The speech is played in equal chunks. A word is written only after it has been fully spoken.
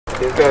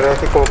Siento ahora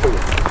así como pollo.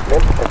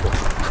 Ven, aquí.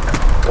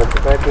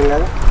 ¿Para aquí un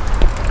lado?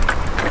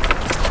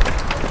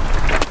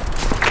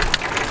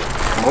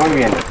 Muy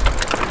bien.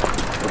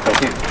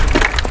 Despacito.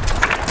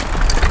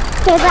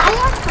 ¿Que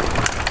vaya?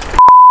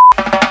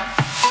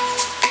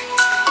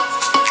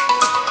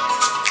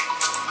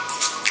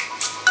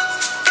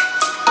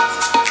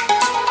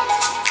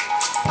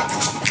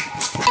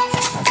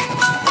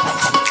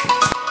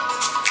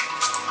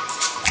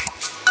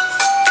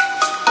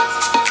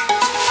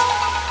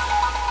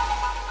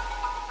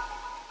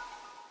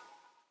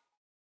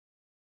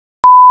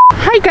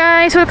 Hi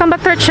guys! Welcome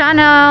back to our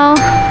channel.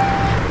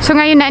 So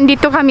ngayon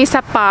nandito kami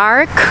sa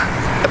park.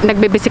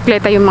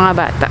 Nagbebisikleta yung mga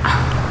bata.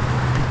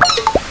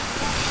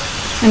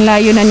 Ang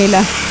layo na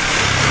nila.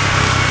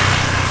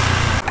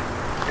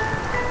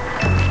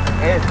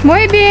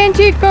 Muy bien,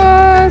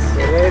 chicos!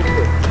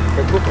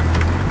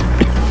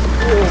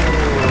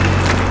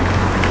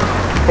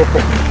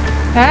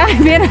 Ah,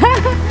 mira!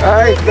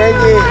 Ay,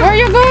 KENJI! Where are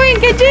you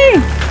going, KENJI?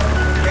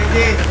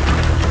 KENJI!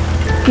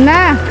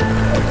 Na!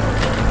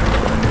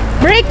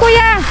 Break,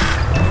 kuya!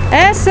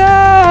 Eso!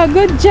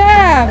 Good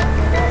job!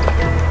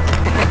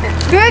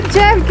 Good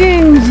job,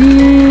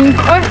 KENJI!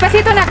 Oh,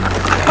 pasito na!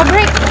 Oh,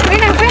 break!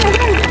 Kuya na!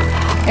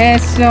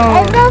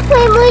 Eso! Esto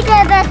fue muy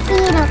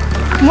divertido.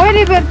 Muy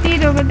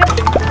divertido, ¿verdad?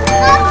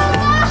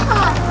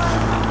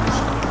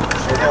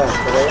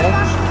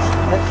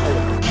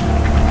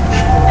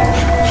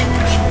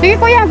 Sige,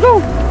 kuya, go!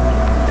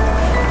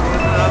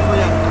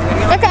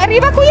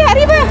 Arriba, kuya!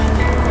 Arriba!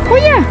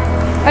 Kuya!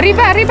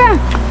 Arriba!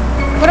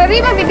 Por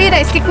arriba, mi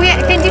vida, es que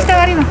KENJI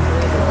estaba arriba.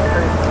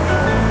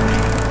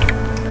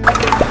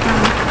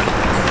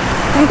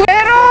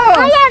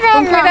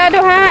 Con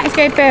cuidado, ha, es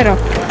que hay perro.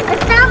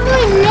 Está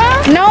muy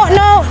lejos.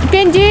 No,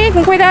 KENJI,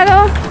 con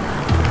cuidado.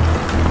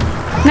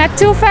 Not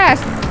too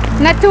fast,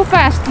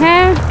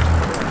 ha.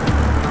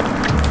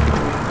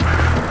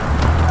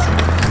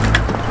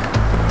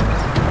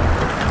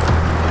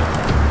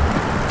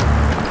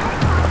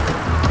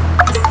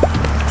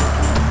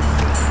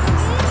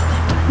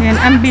 Yan,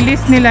 ang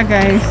bilis nila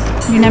guys.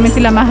 Hindi namin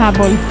sila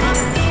mahabol.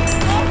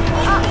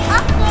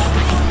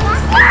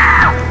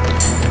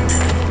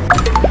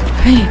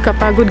 Ay,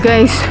 kapagod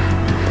guys.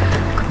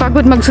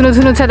 Kapagod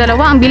magsunod-sunod sa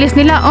dalawa. Ang bilis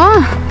nila,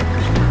 oh.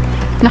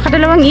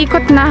 Nakadalawang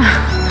ikot na.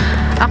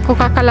 Ako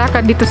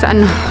kakalakad dito sa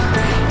ano.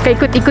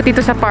 Kaikot-ikot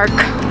dito sa park.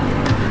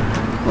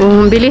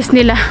 Oh, ang bilis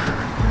nila.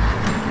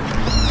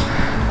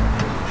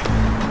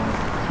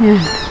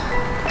 Yan.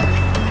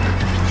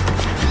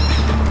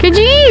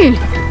 KENJI!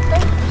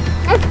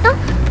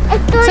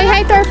 Say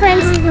hi to our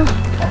friends.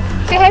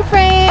 Say hi,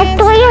 friends.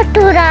 Estoy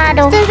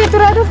aturado. Say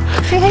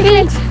hi,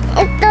 friends.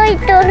 Estoy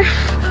aturado.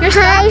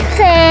 Hi,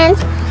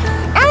 friends.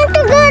 I want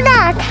to go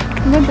that.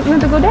 You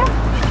want to go there?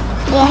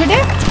 Yeah. Over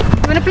there?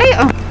 You want to play?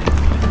 Oh.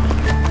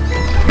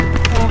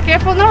 Oh,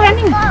 careful, no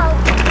running.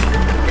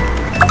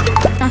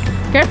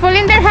 Careful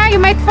in there, huh? You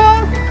might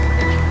fall.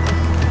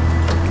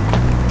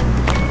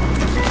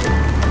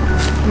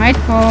 Might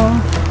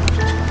fall.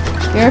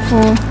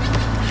 Careful.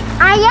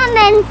 I am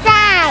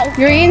inside.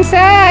 You're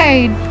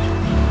inside.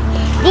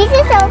 This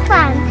is so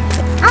fun.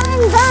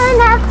 I'm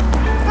gonna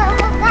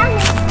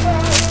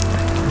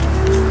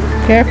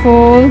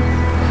Careful.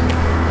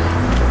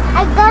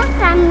 I go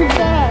from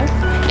there.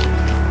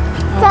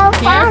 So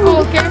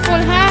Careful, fun.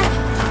 careful, huh?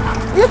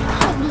 Look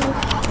at this.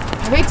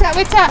 Wait.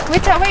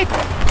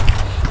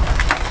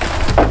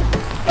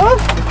 Oh,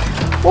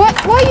 what?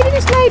 Why you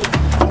didn't slide?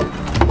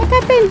 What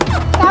happened?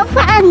 So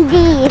fun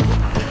this.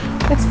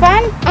 That's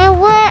fun. And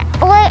where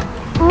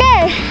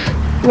there.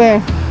 Where?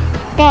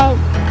 There.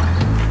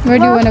 Where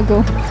do you wanna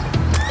go?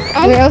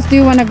 Where else do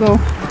you wanna go?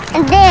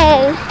 And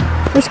there.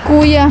 Where's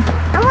Kuya?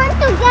 I want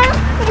to go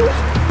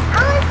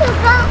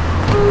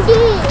in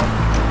this.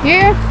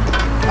 Here?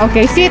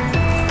 Okay, sit.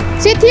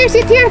 Sit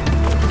here.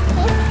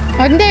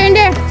 Oh, in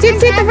there. Sit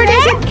over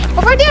there. Sit.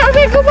 Over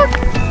there, go back.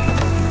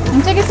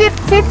 And take a sit.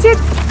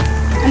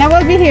 And I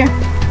will be here.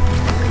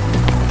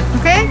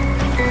 Okay?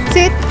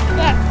 Sit.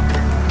 Yeah.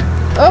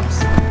 Oops.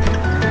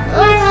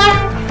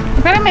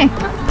 Espérame.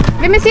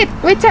 Let me sit.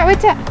 Wait.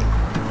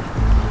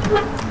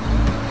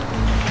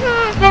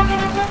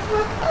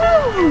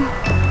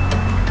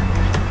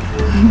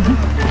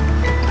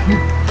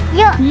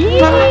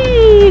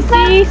 Yee,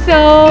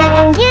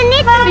 seesaw. You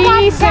need to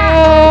get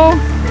that.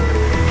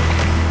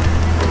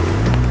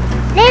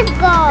 Let's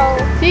go.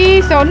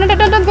 Seesaw. No,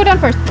 don't go down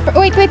first.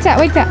 Wait.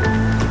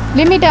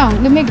 Let me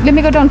down. Let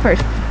me go down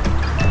first.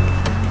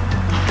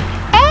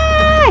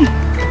 Hey!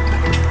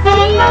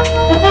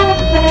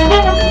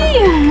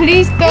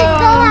 Let's go. Let's go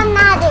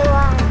another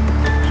one.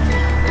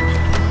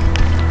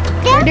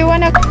 Where do you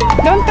wanna?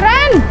 Don't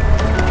run.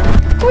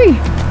 Uy.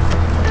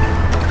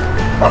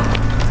 Oh,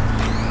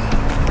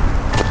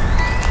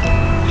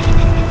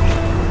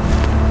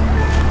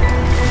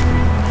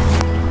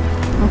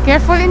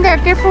 careful in there.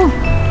 Careful.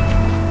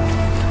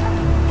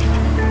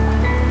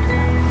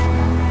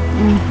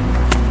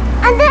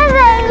 And then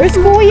Where's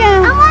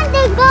Kuya? I want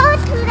to go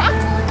to the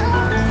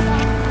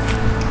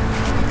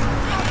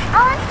I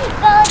want to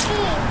go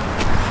there.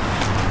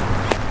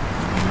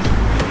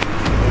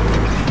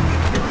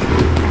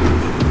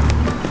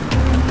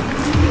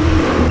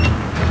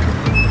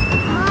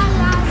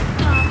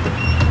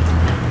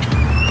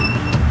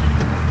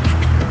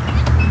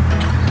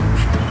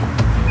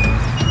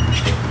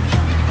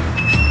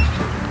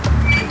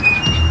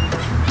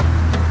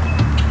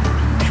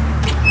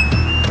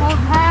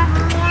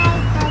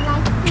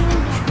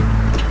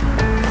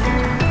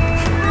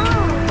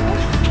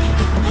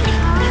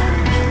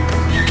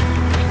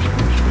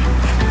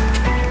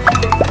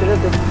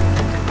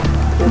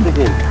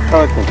 Kenji.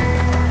 Cállate.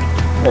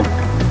 Ven.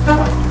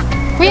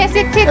 Kuya,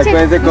 sit.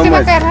 Acuérdense Hindi cómo es.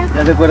 mater, ha?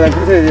 ¿Ya se acuerdan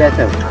cómo se dice?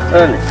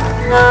 Órale.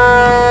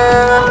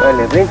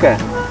 Órale, brinca.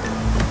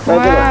 Más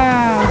duro. Wow.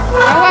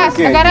 Awas,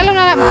 Okay. agárralo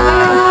na lang.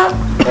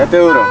 Date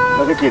duro,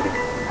 no te quites.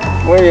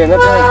 Muy bien,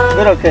 otra vez.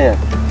 Duro, Kenia.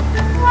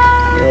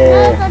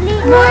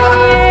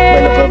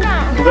 Bueno, pues,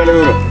 empújale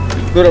duro.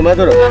 Duro, más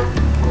duro.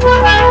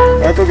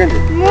 Ahora tú, Kenji.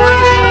 Muy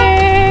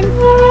bien.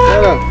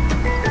 Duro.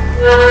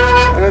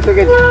 Ahora tú,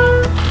 Kenji.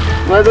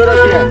 Más duro,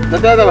 Kenia. No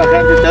te vas a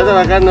bajar. Si te vas a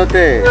bajar, no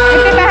te...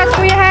 No te bajas,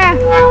 kuya, ha?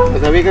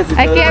 Nos avisas si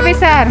te Hay vas que a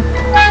bajar. avisar.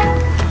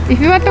 If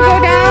you want to go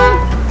down,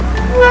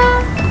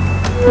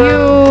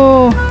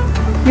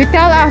 you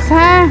tell us,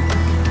 ha?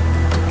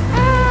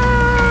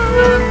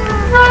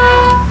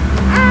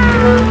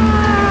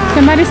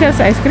 Somebody sells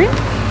ice cream?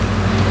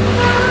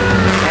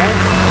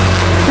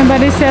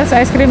 Somebody sells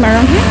ice cream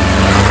around here?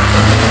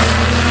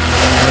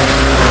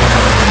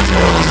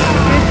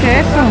 Be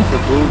careful. It's a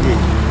boogie.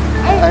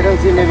 I don't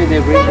see, maybe they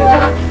bring it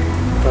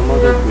from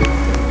other place.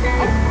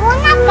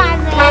 Una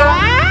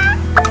carrera.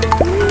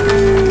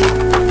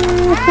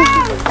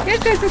 Yes,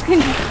 yes,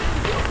 okay.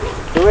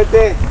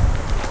 Súbete.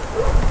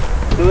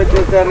 Súbete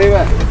hasta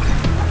arriba.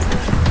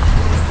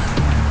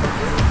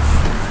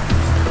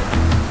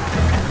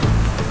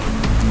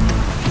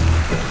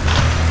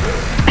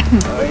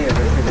 Ay, a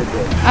ver si le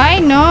doy.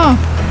 Ay, no.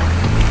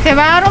 Se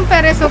va a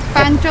romper eso,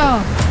 Pancho.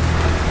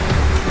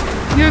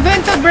 You're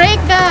going to break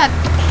that.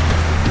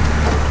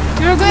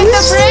 You're going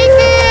to break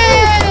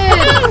it.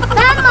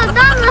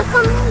 Vamos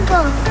conmigo.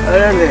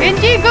 Órale.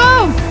 Kenji,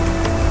 go.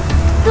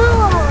 Tú.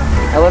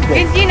 Aguante.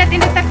 Kenji,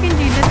 natinitak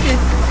Kenji. That's it.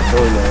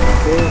 Hola,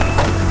 sí.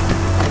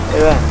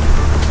 Ahí va.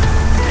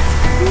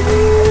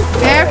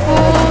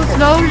 Careful,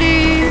 slowly.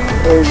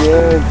 Muy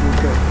bien,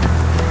 chica.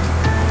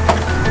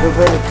 Muy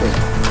fuerte.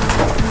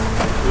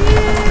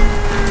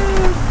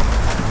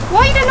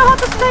 Why you don't know how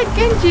to slide,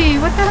 Kenji?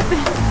 What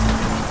happened?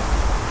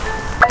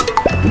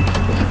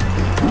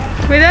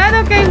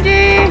 Cuidado,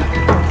 Kenji.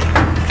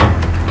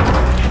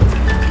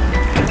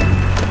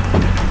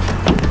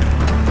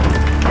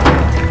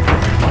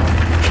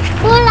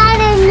 Bola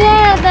de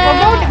nieve.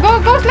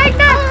 Go slide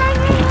na.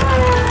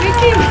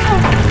 Kenji.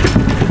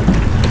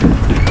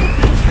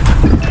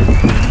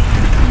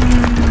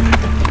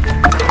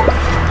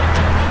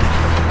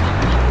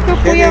 Go,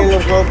 kuya. ¿Tienen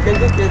los juegos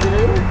Kenjis que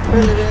tienen?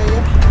 Órale, ve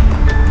allá.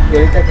 Y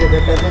ahorita que se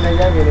pasen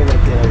allá, vienen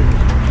aquí a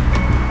ver.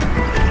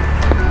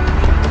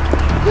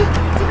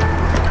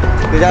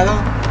 Cuidado.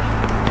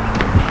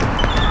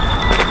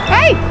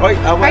 Hey, Ay,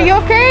 agua. are you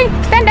okay?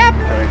 Stand up.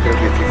 A ver, creo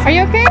que sí. Are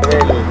you okay?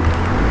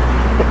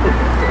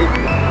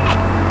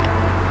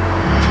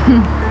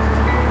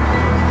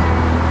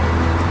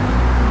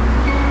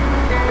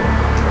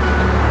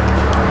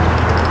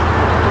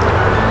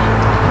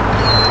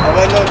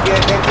 Bueno,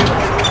 Kenji.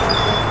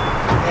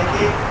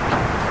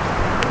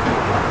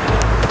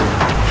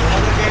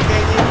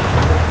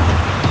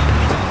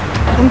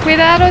 Con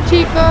cuidado,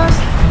 chicos.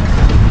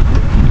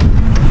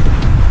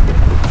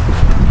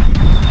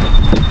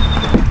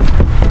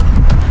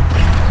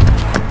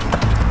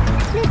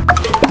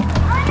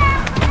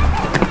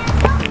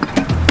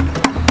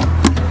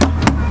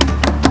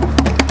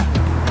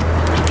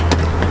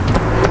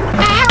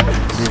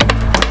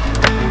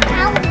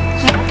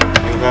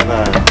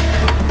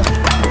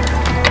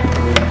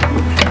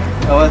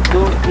 Ahora tú,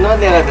 no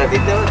le hagas a ti,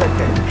 te vas a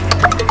caer.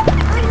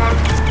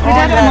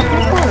 Cuidado, Hola. no.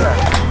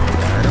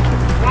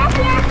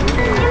 Gracias.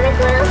 Yo me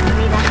puedo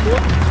subir aquí.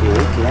 Sí,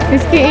 claro.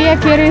 Es que ella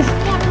quiere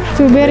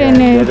subir en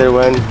The el... other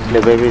one, the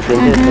baby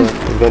finger, so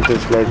it's going to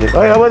slide it.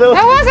 ¡Ay, vámonos!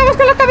 Aguas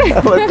con la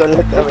cabeza. Vamos con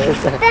la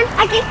cabeza. Ven,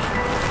 aquí.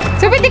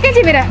 Súbete,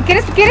 Kenji, mira.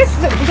 ¿Quieres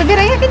subir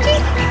ahí, Kenji?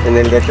 ¿En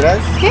el de atrás?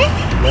 ¿Sí?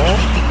 No.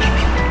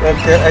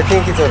 I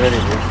think it's already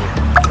working.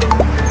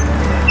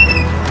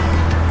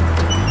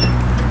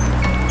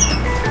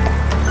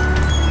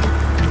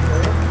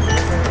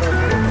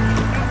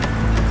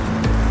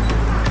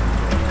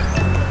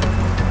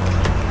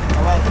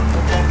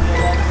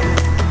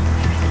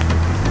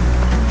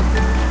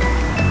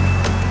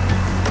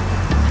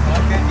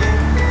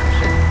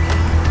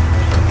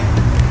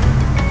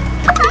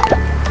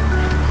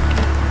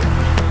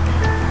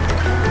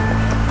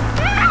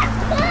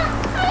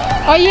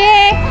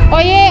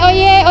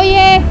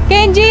 Oye,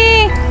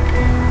 Kenji.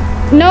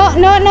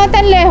 No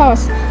tan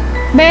lejos.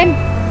 Ven.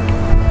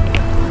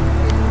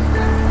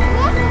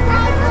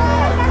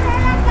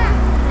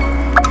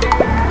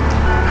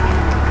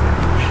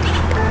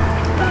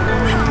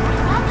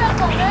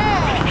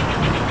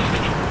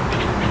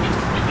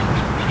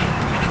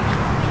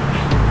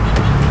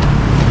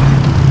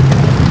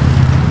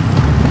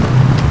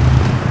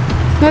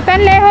 No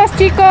tan lejos,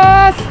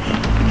 chicos.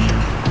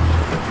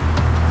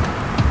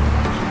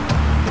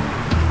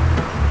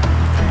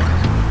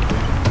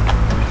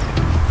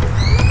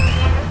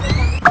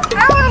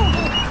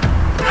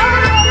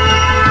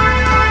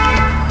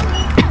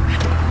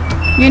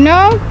 You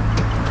know?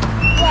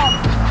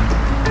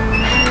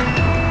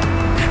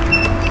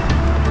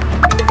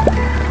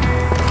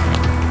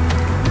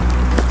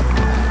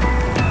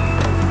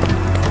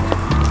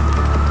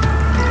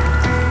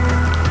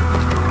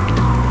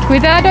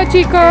 Cuidado,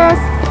 chicos.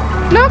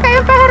 Look, hay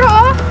un pájaro,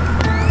 oh.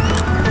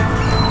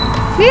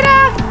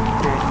 Mira.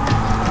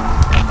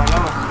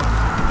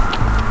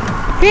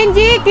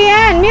 Kenji,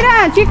 Kian,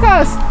 mira,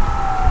 chicos.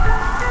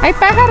 Hay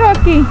pájaro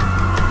aquí.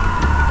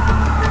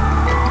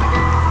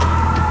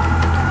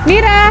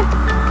 Mira.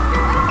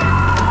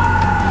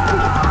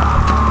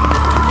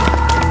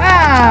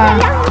 Ah,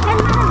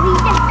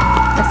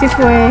 así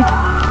fue.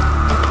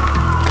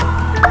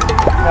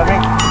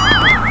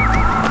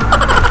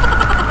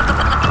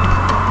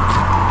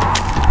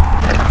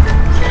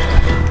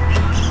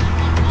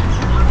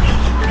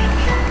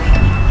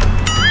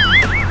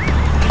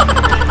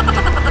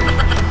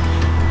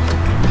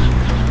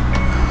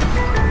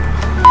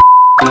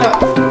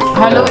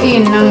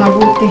 Haluin ng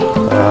mabuti.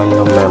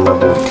 Ano may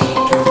mabuti.